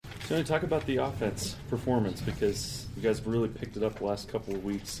Can I talk about the offense performance, because you guys have really picked it up the last couple of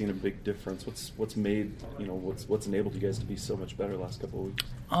weeks, seen a big difference. What's made, what's enabled you guys to be so much better the last couple of weeks?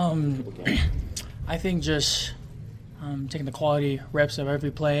 Couple games? I think just taking the quality reps of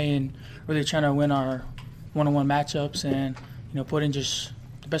every play and really trying to win our one-on-one matchups and put in just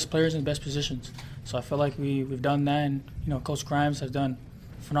the best players in the best positions. So I feel like we've done that, and Coach Grimes has done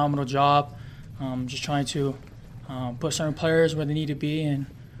a phenomenal job just trying to put certain players where they need to be and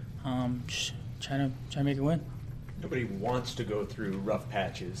just trying to make it win. Nobody wants to go through rough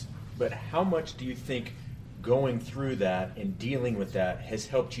patches, but how much do you think going through that and dealing with that has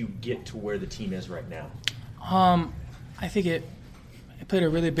helped you get to where the team is right now? I think it played a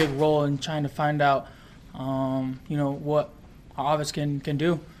really big role in trying to find out, what our offense can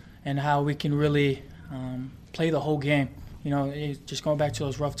do and how we can really play the whole game. Just going back to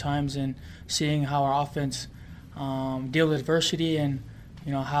those rough times and seeing how our offense deal with adversity and,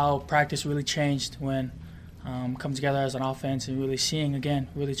 how practice really changed when come together as an offense and really seeing, again,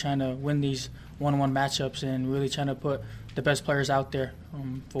 really trying to win these one-on-one matchups and really trying to put the best players out there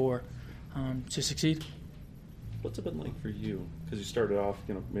to succeed. What's it been like for you? Because you started off,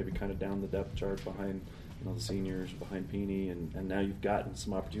 maybe kind of down the depth chart behind, the seniors, behind Peony, and now you've gotten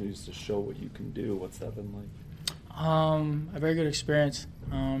some opportunities to show what you can do. What's that been like? A very good experience.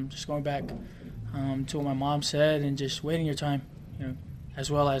 Just going back to what my mom said and just waiting your time, as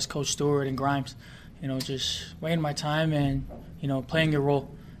well as Coach Stewart and Grimes, just waiting my time and, playing your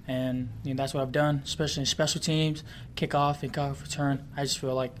role. And that's what I've done, especially in special teams, kickoff and kickoff return. I just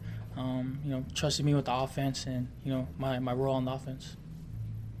feel like, trusted me with the offense and, my role on the offense.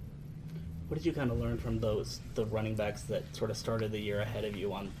 What did you kind of learn from the running backs that sort of started the year ahead of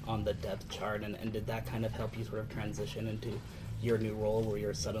you on the depth chart, and did that kind of help you sort of transition into your new role where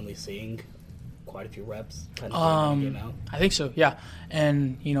you're suddenly seeing quite a few reps kind of game out? I think so, yeah.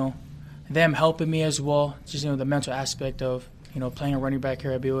 And, them helping me as well, just, the mental aspect of, playing a running back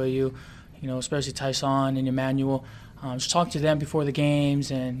here at BYU, especially Tyson and Emmanuel. Just talk to them before the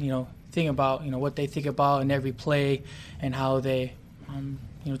games and, think about, what they think about in every play and how they,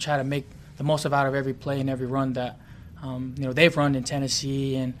 try to make the most out of every play and every run that, they've run in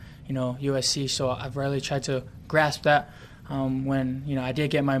Tennessee and, USC. So I've really tried to grasp that when, I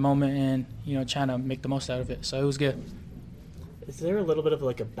did get my moment and, trying to make the most out of it. So it was good. Is there a little bit of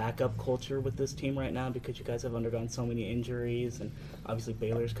like a backup culture with this team right now because you guys have undergone so many injuries and obviously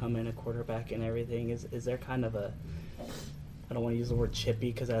Baylor's come in at quarterback and everything? Is there kind of a, I don't want to use the word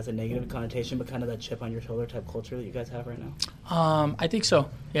chippy because it has a negative connotation, but kind of that chip on your shoulder type culture that you guys have right now? I think so,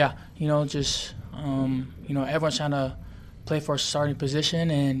 yeah. Just, everyone's trying to play for a starting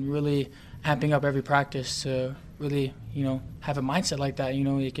position and really amping up every practice to really, have a mindset like that.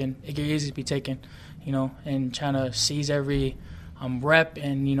 It can easily be taken, and trying to seize every rep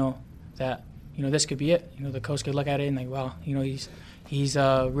and, that, this could be it. The coach could look at it and like, wow, he's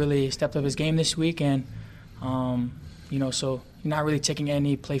really stepped up his game this week and, so you're not really taking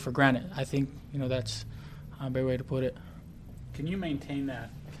any play for granted. I think, that's a better way to put it. Can you maintain that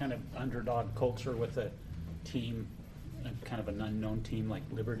kind of underdog culture with a team, kind of an unknown team like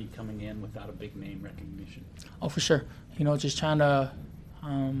Liberty coming in without a big name recognition? Oh, for sure. Just trying to,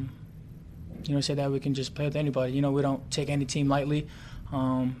 say that we can just play with anybody. We don't take any team lightly.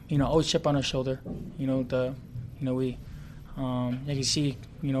 Always chip on our shoulder. We, you can see,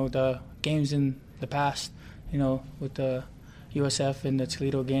 the games in the past, with the USF and the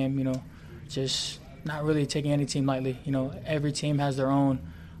Toledo game, just not really taking any team lightly. Every team has their own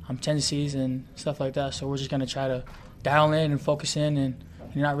tendencies and stuff like that. So we're just going to try to dial in and focus in and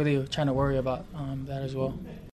not really trying to worry about that as well.